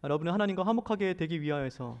 여러분은 하나님과 화목하게 되기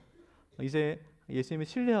위하여서 이제 예수님을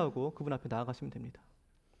신뢰하고 그분 앞에 나아가시면 됩니다.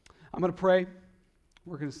 I'm going to pray.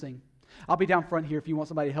 We're going to sing. I'll be down front here if you want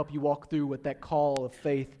somebody to help you walk through what that call of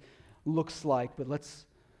faith looks like. But let's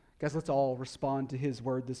all respond to His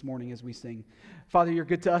word this morning as we sing. Father, you're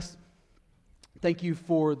good to us. Thank you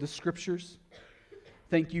for the scriptures.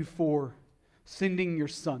 Thank you for sending your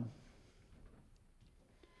Son.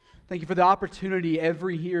 Thank you for the opportunity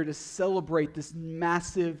every year to celebrate this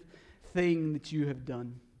massive thing that you have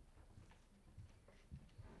done.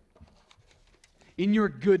 In your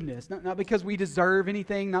goodness, not because we deserve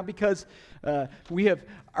anything, not because we have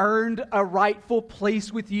earned a rightful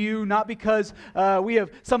place with you, not because we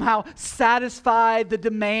have somehow satisfied the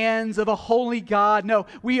demands of a holy God. No,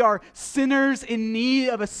 we are sinners in need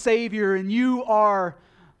of a Savior, and you are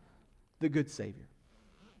the good Savior.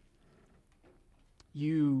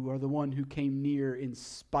 You are the one who came near in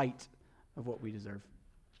spite of what we deserve.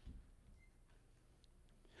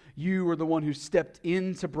 You are the one who stepped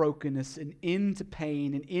into brokenness and into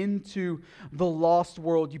pain and into the lost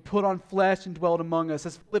world. You put on flesh and dwelt among us.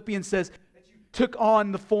 As Philippians says, that you took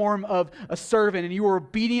on the form of a servant and you were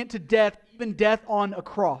obedient to death, even death on a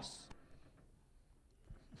cross.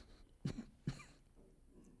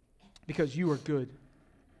 Because you are good.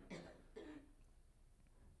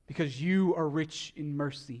 Because you are rich in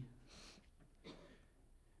mercy.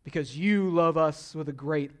 Because you love us with a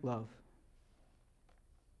great love.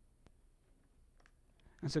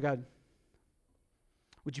 And so, God,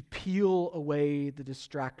 would you peel away the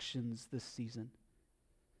distractions this season?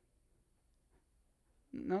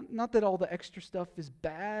 Not that all the extra stuff is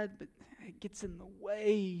bad, but it gets in the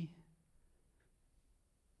way.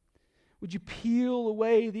 Would you peel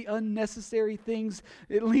away the unnecessary things,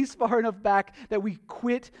 at least far enough back that we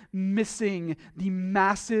quit missing the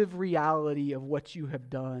massive reality of what you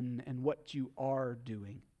have done and what you are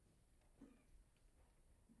doing?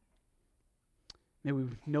 May we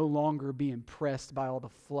no longer be impressed by all the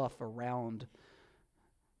fluff around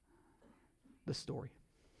the story.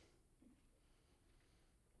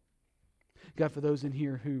 God, for those in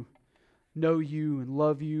here who know you and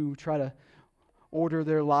love you, try to order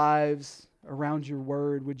their lives around your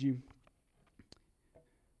word, would you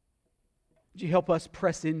help us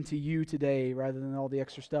press into you today rather than all the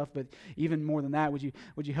extra stuff? But even more than that, would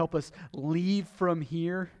you help us leave from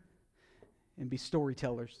here and be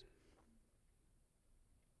storytellers?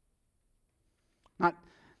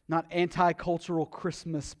 Not anti-cultural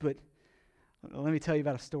Christmas, but let me tell you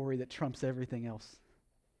about a story that trumps everything else.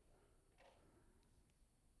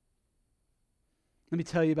 Let me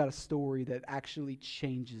tell you about a story that actually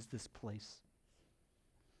changes this place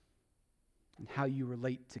and how you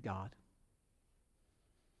relate to God.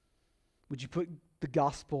 Would you put the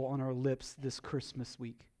gospel on our lips this Christmas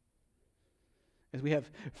week? As we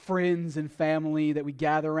have friends and family that we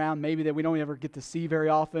gather around, maybe that we don't ever get to see very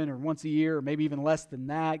often or once a year or maybe even less than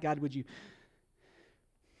that, God, would you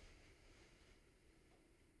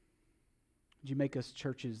make us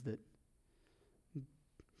churches that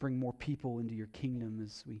bring more people into your kingdom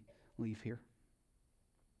as we leave here?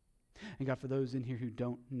 And God, for those in here who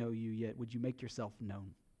don't know you yet, would you make yourself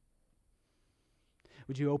known?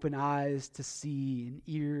 Would you open eyes to see and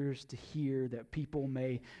ears to hear, that people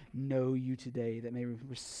may know you today, that may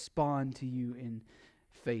respond to you in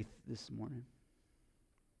faith this morning?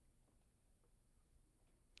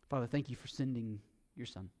 Father, thank you for sending your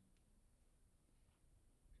Son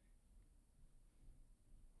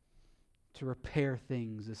to repair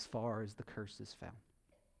things as far as the curse is found.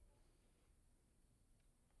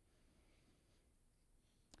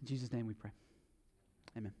 In Jesus' name we pray.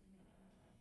 Amen.